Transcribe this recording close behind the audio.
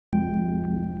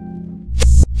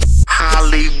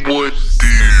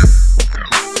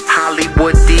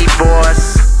Hollywood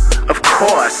divorce. Of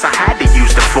course, I had to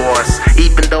use the force.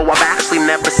 Even though I've actually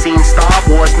never seen Star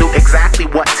Wars, knew exactly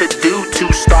what to do to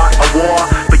start a war.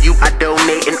 For you, I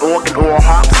donate an organ or a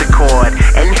harpsichord,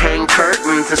 and hang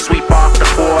curtains and sweep off the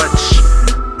porch.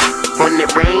 When it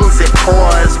rains, it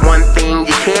pours. One thing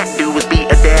you can't do is beat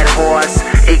a dead horse.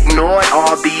 Ignored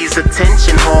all these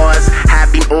attention whores,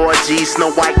 having orgies, Snow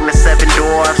White and the 7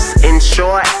 dwarfs. In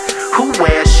short, who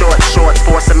wears short shorts,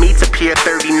 forcing me to Pier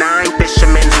 39,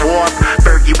 fisherman's wharf.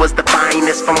 Fergie was the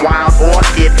finest from Wild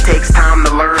Orchid. Takes time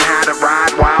to learn how to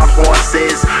ride wild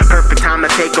horses. Perfect time to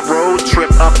take a road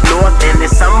trip up north. And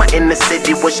it's summer in the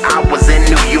city, wish I was in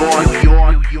New York.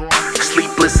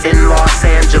 Sleepless in Los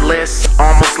Angeles,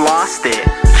 almost lost it,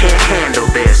 can't handle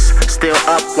this. Still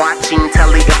up watching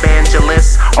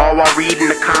televangelists, all while reading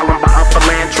the column by a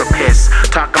philanthropist.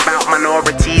 Talking about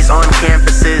minorities on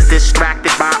campuses,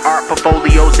 distracted by art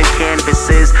portfolios and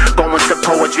canvases. Going to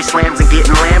poetry slams and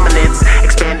getting laminates,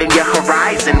 expanding your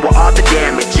horizon with all the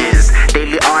damages.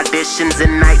 Daily auditions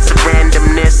and nights of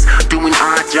randomness, doing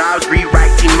odd jobs,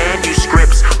 rewriting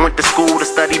manuscripts. Went to school to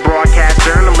study broadcast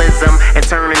journalism and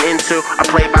turning into a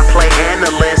play-by-play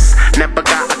analyst. Never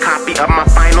got a copy of my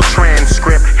final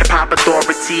transcript. Hip-hop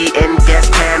authority and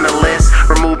guest panelists,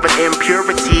 removing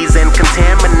impurities and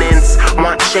contaminants.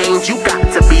 Want change, you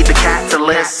got to be the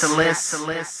catalyst.